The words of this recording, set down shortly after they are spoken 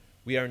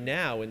We are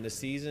now in the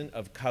season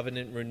of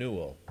covenant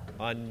renewal.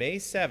 On May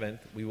 7th,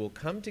 we will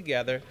come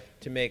together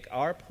to make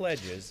our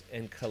pledges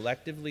and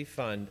collectively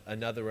fund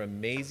another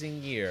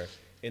amazing year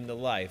in the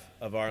life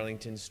of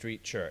Arlington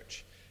Street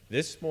Church.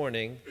 This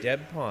morning,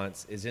 Deb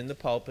Ponce is in the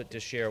pulpit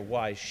to share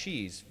why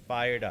she's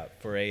fired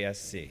up for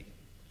ASC.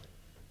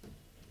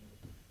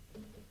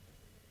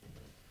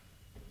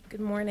 Good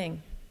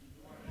morning.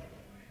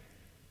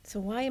 So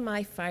why am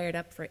I fired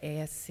up for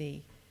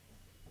ASC?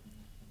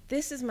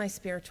 This is my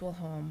spiritual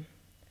home.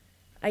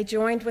 I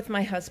joined with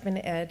my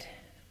husband, Ed,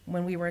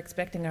 when we were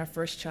expecting our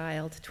first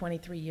child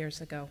 23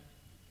 years ago.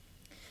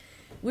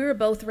 We were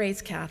both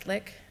raised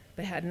Catholic,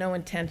 but had no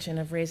intention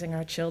of raising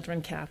our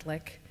children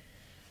Catholic.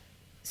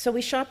 So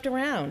we shopped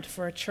around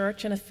for a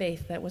church and a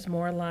faith that was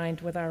more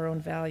aligned with our own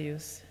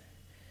values.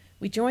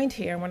 We joined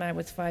here when I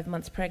was 5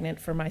 months pregnant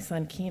for my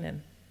son,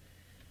 Keenan.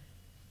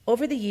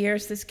 Over the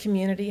years, this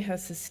community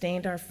has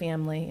sustained our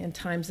family in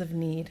times of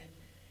need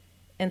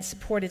and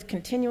supported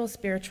continual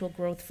spiritual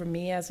growth for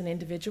me as an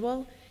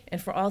individual and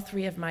for all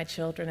three of my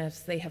children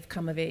as they have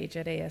come of age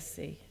at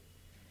ASC.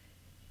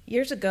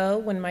 Years ago,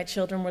 when my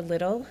children were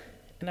little,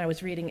 and I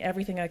was reading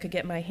everything I could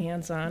get my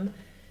hands on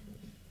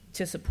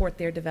to support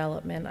their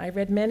development, I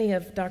read many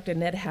of Dr.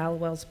 Ned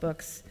Hallowell's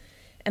books,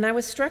 and I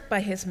was struck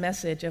by his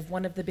message of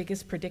one of the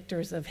biggest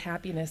predictors of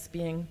happiness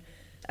being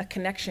a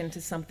connection to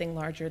something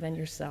larger than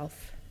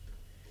yourself.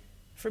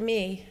 For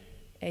me,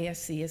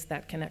 ASC is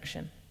that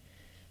connection.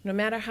 No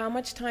matter how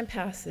much time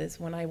passes,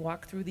 when I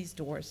walk through these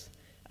doors,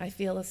 I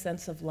feel a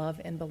sense of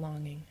love and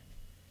belonging.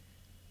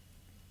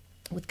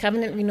 With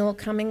covenant renewal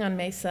coming on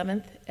May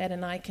 7th, Ed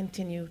and I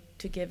continue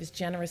to give as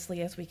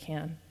generously as we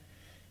can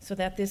so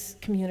that this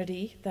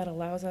community that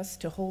allows us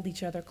to hold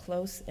each other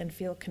close and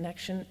feel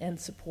connection and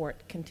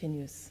support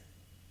continues.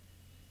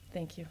 Thank you.